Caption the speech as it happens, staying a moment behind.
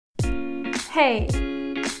Hey,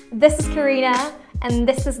 this is Karina, and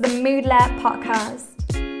this is the Mood Lab podcast.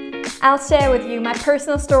 I'll share with you my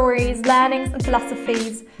personal stories, learnings, and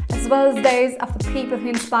philosophies, as well as those of the people who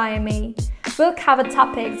inspire me. We'll cover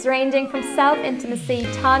topics ranging from self-intimacy,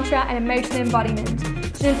 tantra, and emotional embodiment,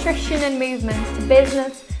 to nutrition and movement, to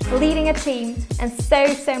business, leading a team, and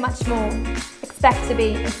so much more. Expect to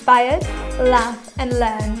be inspired, laugh, and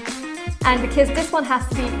learn. And because this one has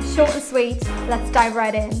to be short and sweet, let's dive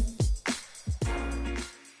right in.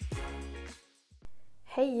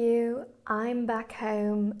 Hey you, I'm back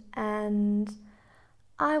home and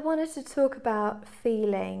I wanted to talk about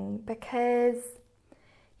feeling because,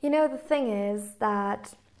 the thing is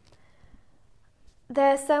that there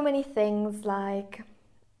are so many things like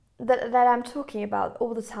that I'm talking about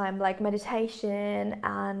all the time, like meditation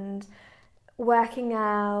and working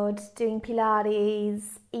out, doing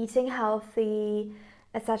Pilates, eating healthy,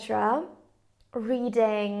 etc.,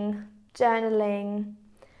 reading, journaling,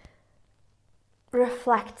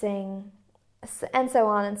 reflecting, and so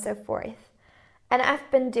on and so forth. And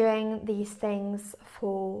I've been doing these things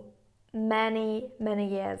for many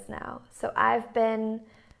years now. So I've been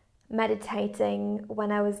meditating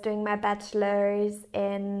when I was doing my bachelor's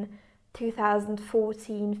in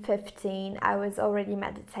 2014-15. I was already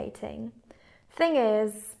meditating. Thing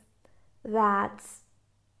is that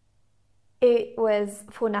it was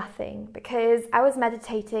for nothing because I was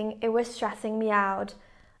meditating, it was stressing me out.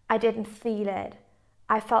 I didn't feel it.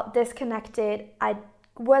 I felt disconnected. I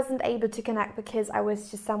wasn't able to connect because I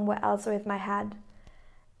was just somewhere else with my head.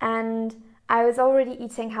 And I was already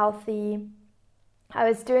eating healthy. I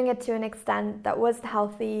was doing it to an extent that wasn't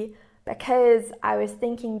healthy because I was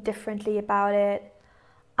thinking differently about it.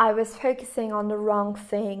 I was focusing on the wrong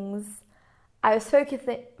things. I was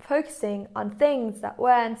focusing on things that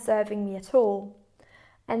weren't serving me at all.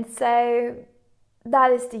 And so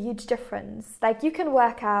that is the huge difference. Like, you can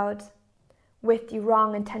work out with the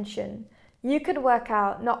wrong intention. You could work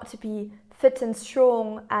out not to be fit and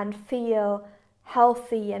strong and feel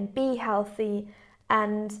healthy and be healthy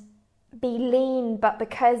and be lean, but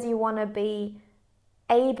because you want to be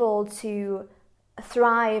able to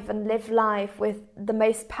thrive and live life with the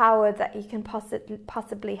most power that you can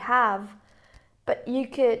possibly have. But you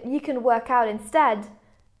can work out instead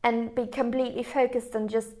and be completely focused on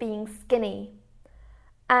just being skinny.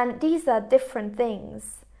 And these are different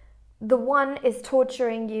things. The one is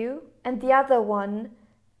torturing you, and the other one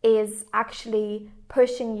is actually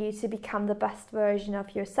pushing you to become the best version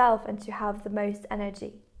of yourself and to have the most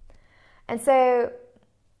energy. And so,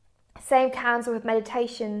 same counts with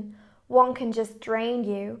meditation. One can just drain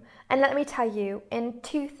you. And let me tell you, in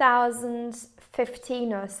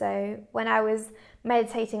 2015 or so, when I was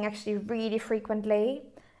meditating actually really frequently,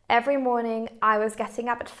 every morning I was getting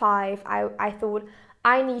up at 5. I thought,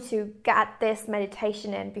 I need to get this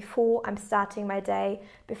meditation in before I'm starting my day,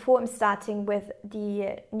 before I'm starting with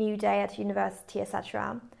the new day at university,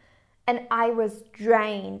 etc. And I was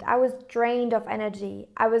drained. I was drained of energy.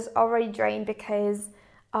 I was already drained because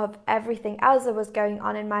of everything else that was going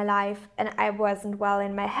on in my life, and I wasn't well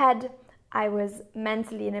in my head. I was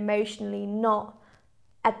mentally and emotionally not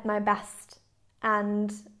at my best,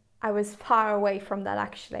 and I was far away from that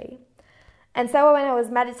actually. And so when I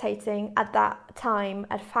was meditating at that time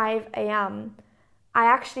at 5 a.m., I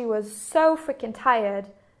actually was so freaking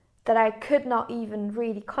tired that I could not even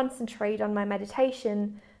really concentrate on my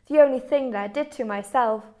meditation. The only thing that I did to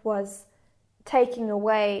myself was taking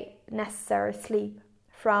away necessary sleep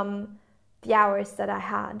from the hours that I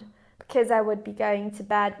had, because I would be going to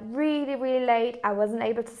bed really late. I wasn't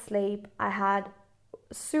able to sleep. I had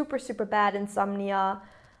super bad insomnia.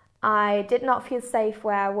 I did not feel safe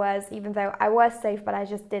where I was, even though I was safe, but I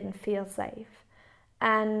just didn't feel safe.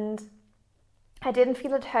 And I didn't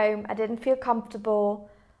feel at home. I didn't feel comfortable.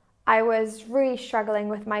 I was really struggling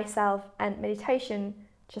with myself, and meditation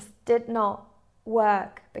just did not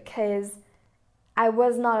work because I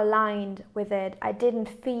was not aligned with it. I didn't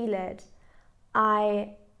feel it.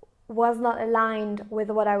 I was not aligned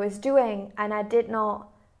with what I was doing, and I did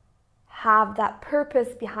not have that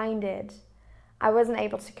purpose behind it. I wasn't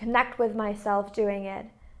able to connect with myself doing it.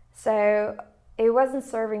 So it wasn't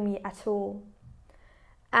serving me at all.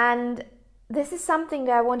 And this is something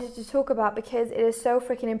that I wanted to talk about because it is so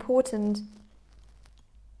freaking important,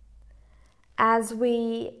 as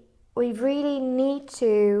we really need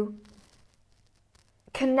to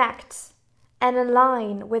connect and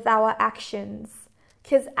align with our actions.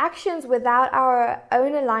 Because actions without our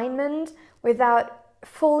own alignment, without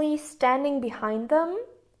fully standing behind them,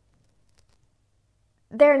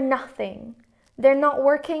 they're nothing. They're not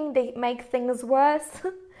working, they make things worse.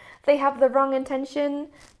 they have the wrong intention,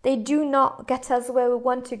 they do not get us where we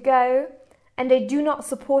want to go, and they do not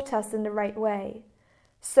support us in the right way.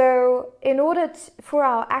 So in order for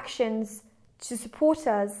our actions to support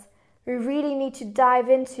us, we really need to dive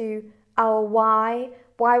into our why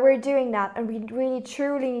we're doing that, and we really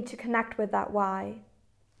truly need to connect with that why.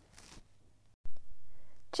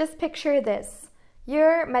 Just picture this.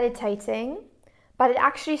 You're meditating, but it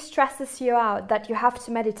actually stresses you out that you have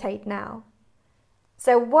to meditate now.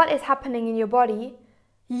 So what is happening in your body?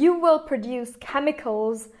 You will produce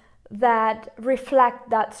chemicals that reflect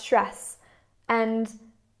that stress and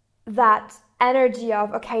that energy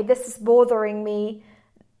of, okay, this is bothering me.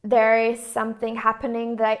 There is something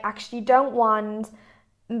happening that I actually don't want.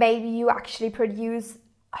 Maybe you actually produce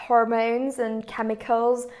hormones and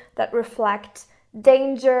chemicals that reflect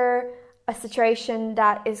danger, a situation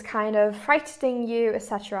that is kind of frightening you,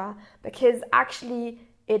 etc. Because actually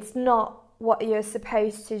it's not what you're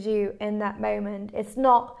supposed to do in that moment. It's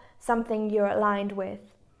not something you're aligned with.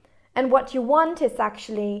 And what you want is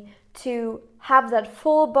actually to have that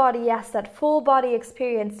full body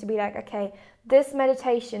experience, to be like, okay, this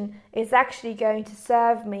meditation is actually going to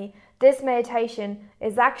serve me. This meditation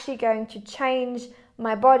is actually going to change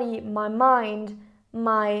my body, my mind,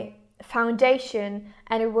 my foundation,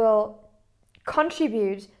 and it will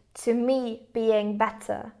contribute to me being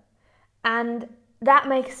better. And that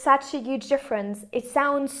makes such a huge difference. It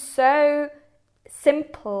sounds so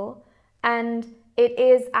simple, and it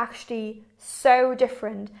is actually so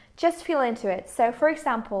different. Just feel into it. So for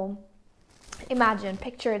example,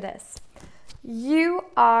 picture this. You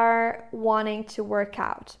are wanting to work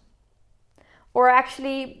out. Or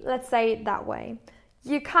actually, let's say it that way.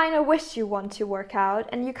 You kind of wish you want to work out,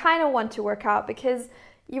 and you kind of want to work out because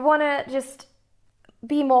you want to just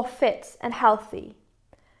be more fit and healthy.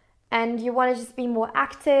 And you want to just be more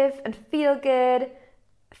active and feel good,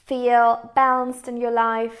 feel balanced in your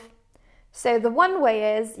life. So the one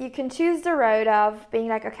way is you can choose the road of being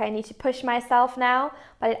like, okay, I need to push myself now,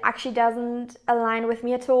 but it actually doesn't align with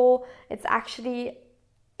me at all. It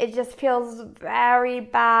just feels very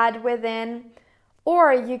bad within.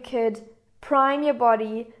 Or you could prime your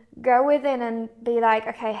body, go within and be like,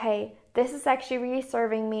 okay, hey, this is actually really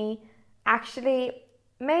serving me. Actually,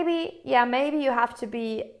 maybe you have to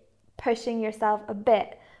be pushing yourself a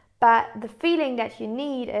bit. But the feeling that you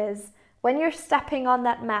need is when you're stepping on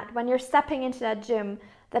that mat, when you're stepping into that gym,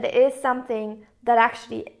 that it is something that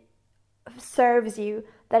actually serves you,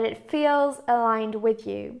 that it feels aligned with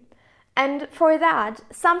you. And for that,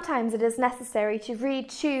 sometimes it is necessary to really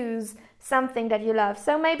choose something that you love.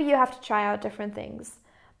 So maybe you have to try out different things,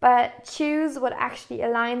 but choose what actually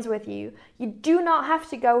aligns with you. You do not have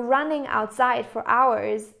to go running outside for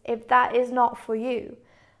hours if that is not for you.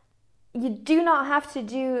 You do not have to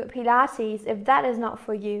do Pilates if that is not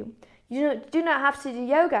for you. You do not have to do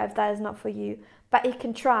yoga if that is not for you, but you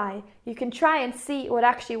can try. You can try and see what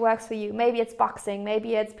actually works for you. Maybe it's boxing,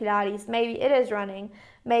 maybe it's Pilates, maybe it is running,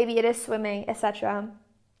 maybe it is swimming, etc.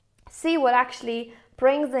 See what actually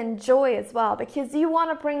brings in joy as well, because you want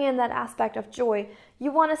to bring in that aspect of joy.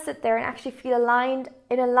 You want to sit there and actually feel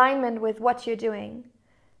in alignment with what you're doing.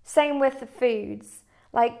 Same with the foods.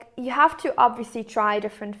 Like, you have to obviously try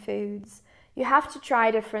different foods. You have to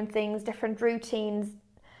try different things, different routines,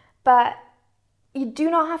 but you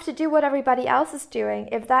do not have to do what everybody else is doing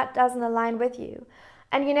if that doesn't align with you.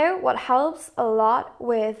 And you know what helps a lot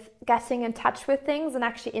with getting in touch with things and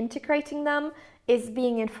actually integrating them is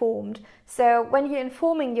being informed. So when you're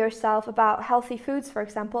informing yourself about healthy foods, for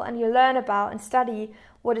example, and you learn about and study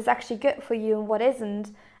what is actually good for you and what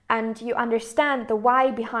isn't, and you understand the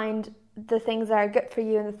why behind the things that are good for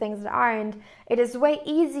you and the things that aren't, it is way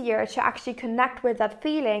easier to actually connect with that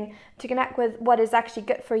feeling, to connect with what is actually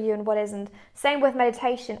good for you and what isn't. Same with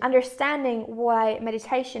meditation, understanding why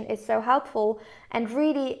meditation is so helpful and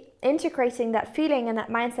really integrating that feeling and that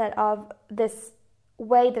mindset of this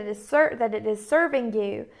way that it is serving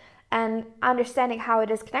you, and understanding how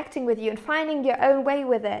it is connecting with you and finding your own way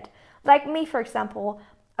with it. Like me, for example,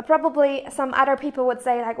 probably some other people would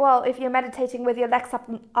say like, well, if you're meditating with your legs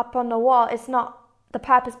up on the wall, it's not the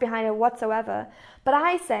purpose behind it whatsoever. But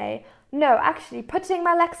I say, no, actually putting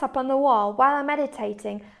my legs up on the wall while I'm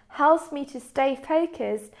meditating helps me to stay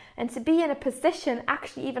focused and to be in a position,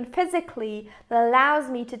 actually even physically, that allows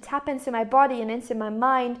me to tap into my body and into my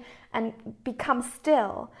mind and become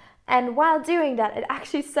still. And while doing that, it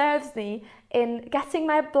actually serves me in getting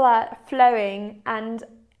my blood flowing and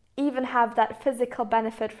even have that physical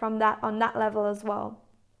benefit from that on that level as well.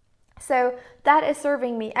 So that is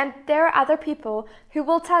serving me. And there are other people who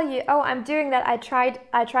will tell you, oh, I'm doing that. I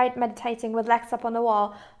tried meditating with legs up on the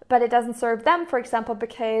wall, but it doesn't serve them, for example,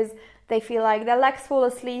 because they feel like their legs fall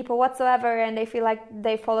asleep or whatsoever, and they feel like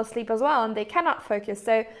they fall asleep as well and they cannot focus.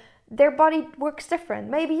 So their body works different.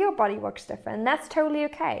 Maybe your body works different, and that's totally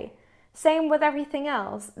okay. Same with everything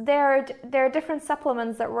else. There are different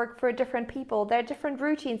supplements that work for different people. There are different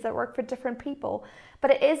routines that work for different people.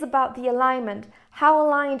 But it is about the alignment. How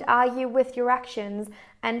aligned are you with your actions,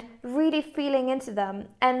 and really feeling into them?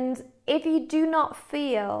 And if you do not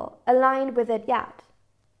feel aligned with it yet,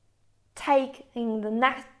 taking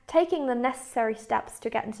the necessary steps to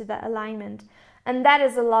get into that alignment. And that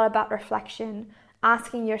is a lot about reflection,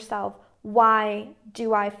 asking yourself, why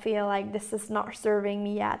do I feel like this is not serving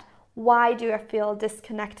me yet? Why do I feel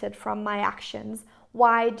disconnected from my actions?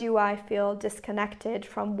 Why do I feel disconnected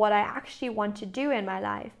from what I actually want to do in my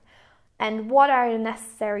life? And what are the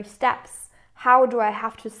necessary steps? How do I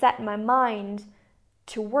have to set my mind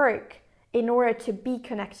to work in order to be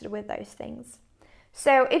connected with those things?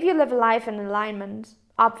 So if you live a life in alignment,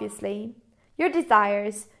 obviously, your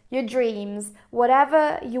desires, your dreams,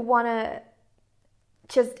 whatever you want to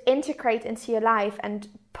just integrate into your life and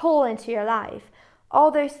pull into your life, all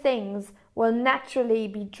those things will naturally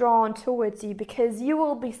be drawn towards you, because you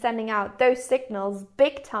will be sending out those signals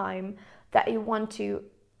big time that you want to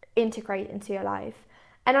integrate into your life.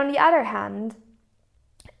 And on the other hand,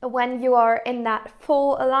 when you are in that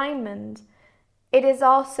full alignment, it is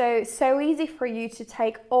also so easy for you to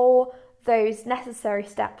take all those necessary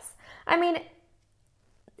steps. I mean,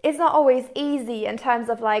 it's not always easy in terms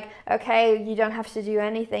of like, okay, you don't have to do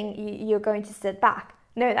anything, you're going to sit back.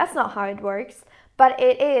 No, that's not how it works. But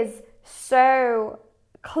it is so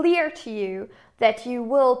clear to you that you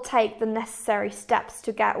will take the necessary steps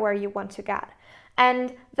to get where you want to get.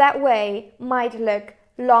 And that way might look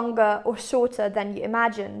longer or shorter than you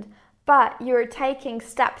imagined, but you're taking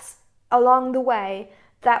steps along the way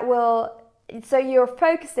that will, so you're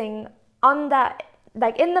focusing on that,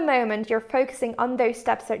 like in the moment, you're focusing on those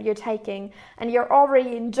steps that you're taking, and you're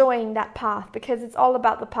already enjoying that path, because it's all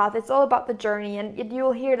about the path, it's all about the journey. And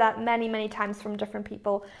you'll hear that many, many times from different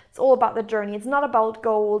people. It's all about the journey. It's not about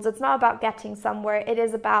goals. It's not about getting somewhere. It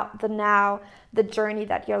is about the now, the journey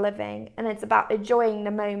that you're living. And it's about enjoying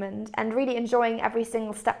the moment and really enjoying every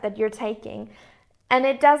single step that you're taking. And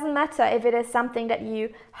it doesn't matter if it is something that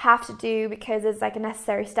you have to do because it's like a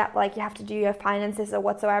necessary step, like you have to do your finances or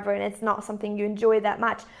whatsoever, and it's not something you enjoy that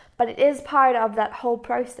much, but it is part of that whole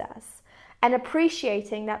process. And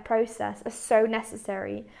appreciating that process is so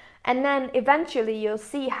necessary. And then eventually you'll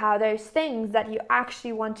see how those things that you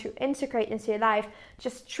actually want to integrate into your life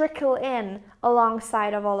just trickle in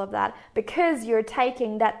alongside of all of that, because you're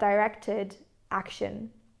taking that directed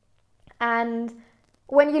action. And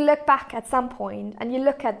when you look back at some point and you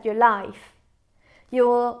look at your life, you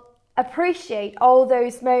will appreciate all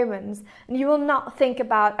those moments, and you will not think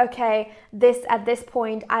about, okay, at this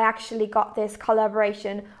point I actually got this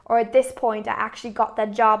collaboration, or at this point I actually got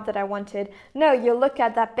that job that I wanted. No, you look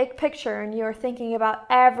at that big picture and you're thinking about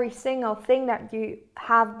every single thing that you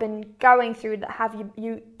have been going through,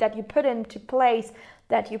 that you put into place,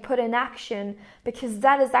 that you put in action, because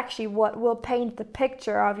that is actually what will paint the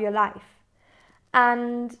picture of your life.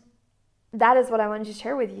 And that is what I wanted to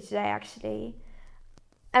share with you today, actually.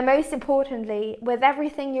 And most importantly, with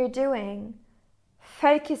everything you're doing,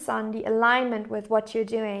 focus on the alignment with what you're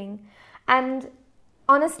doing. And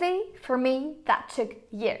honestly, for me, that took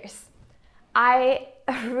years. I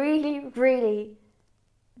really, really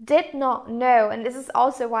did not know, and this is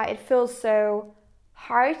also why it feels so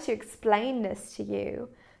hard to explain this to you,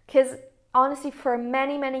 because honestly, for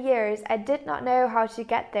many, many years, I did not know how to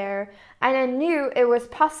get there. And I knew it was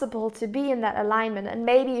possible to be in that alignment. And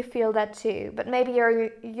maybe you feel that too, but maybe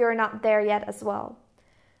you're not there yet as well.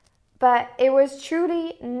 But it was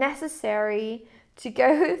truly necessary to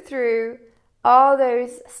go through all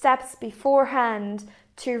those steps beforehand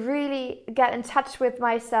to really get in touch with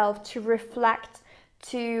myself, to reflect,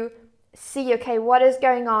 to see, okay, what is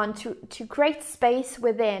going on, to create space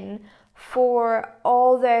within for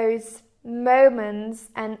all those moments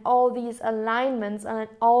and all these alignments and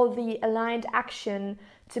all the aligned action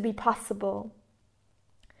to be possible.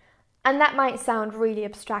 And that might sound really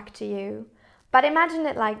abstract to you, but imagine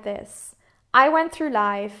it like this. I went through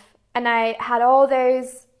life and I had all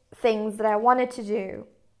those things that I wanted to do,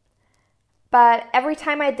 but every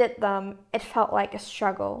time I did them, it felt like a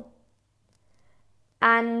struggle.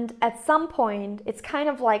 And at some point, it's kind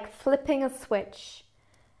of like flipping a switch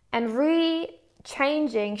and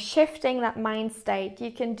shifting that mind state.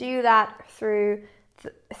 You can do that through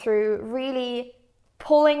really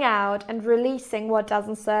pulling out and releasing what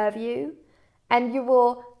doesn't serve you, and you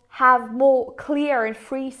will have more clear and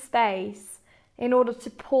free space in order to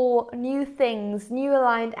pull new things, new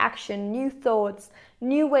aligned action, new thoughts,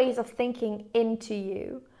 new ways of thinking into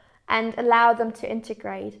you and allow them to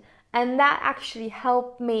integrate. And that actually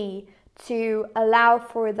helped me to allow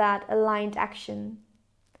for that aligned action.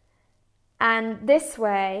 And this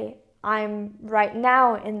way, I'm right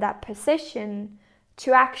now in that position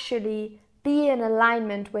to actually be in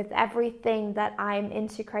alignment with everything that I'm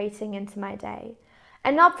integrating into my day.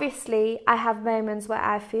 And obviously, I have moments where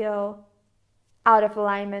I feel out of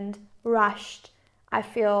alignment, rushed, I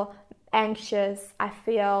feel anxious, I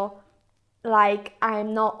feel like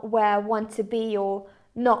I'm not where I want to be or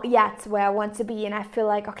not yet where I want to be, and I feel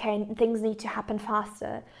like, okay, things need to happen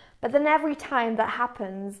faster. But then every time that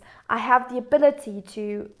happens, I have the ability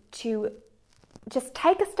to just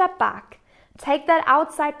take a step back, take that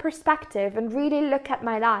outside perspective and really look at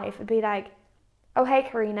my life and be like, oh, hey,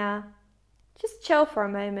 Karina, just chill for a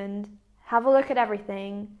moment, have a look at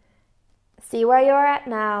everything, see where you're at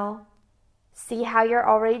now, see how you're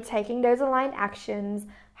already taking those aligned actions,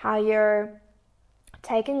 how you're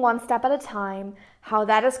taking one step at a time, how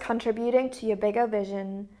that is contributing to your bigger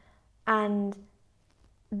vision, and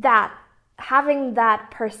that having that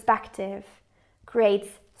perspective creates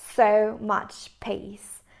so much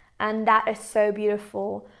peace. And that is so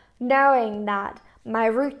beautiful, knowing that my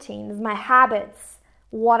routines, my habits,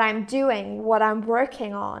 what I'm doing, what I'm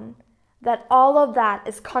working on, that all of that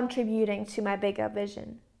is contributing to my bigger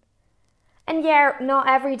vision. And yeah, not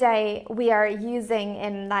every day we are using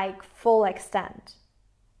in like full extent.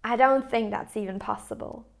 I don't think that's even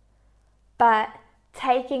possible. But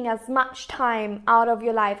taking as much time out of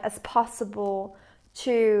your life as possible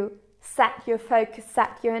to set your focus,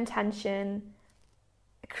 set your intention,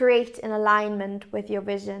 create an alignment with your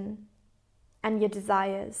vision and your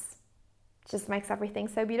desires just makes everything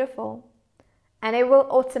so beautiful. And it will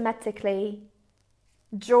automatically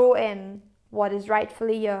draw in what is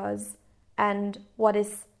rightfully yours and what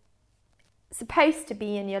is supposed to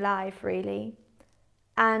be in your life, really.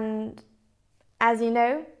 And as you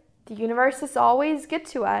know, the universe is always good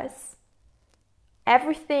to us.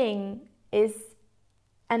 Everything is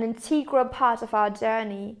an integral part of our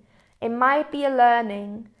journey. It might be a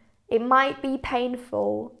learning, it might be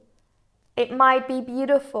painful, it might be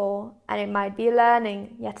beautiful, and it might be a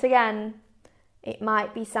learning yet again. It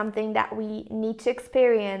might be something that we need to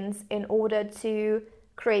experience in order to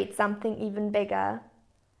create something even bigger.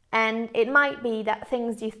 And it might be that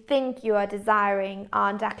things you think you are desiring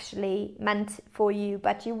aren't actually meant for you,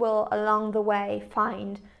 but you will along the way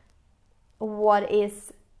find what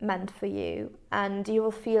is meant for you, and you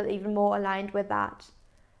will feel even more aligned with that.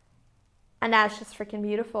 And that's just freaking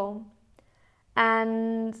beautiful.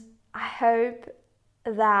 And I hope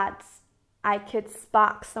that I could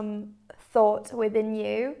spark some thought within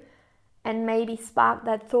you and maybe spark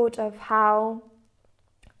that thought of how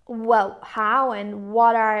and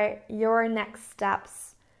what are your next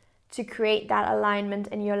steps to create that alignment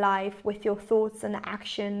in your life with your thoughts and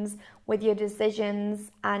actions, with your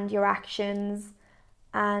decisions and your actions,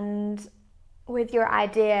 and with your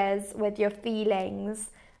ideas, with your feelings.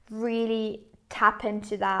 Really tap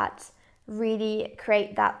into that, really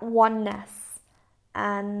create that oneness.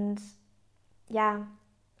 And yeah,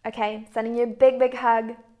 okay, sending you a big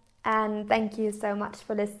hug, and thank you so much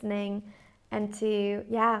for listening and to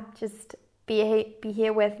just be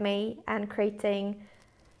here with me and creating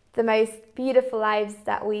the most beautiful lives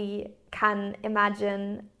that we can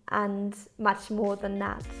imagine, and much more than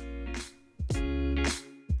that.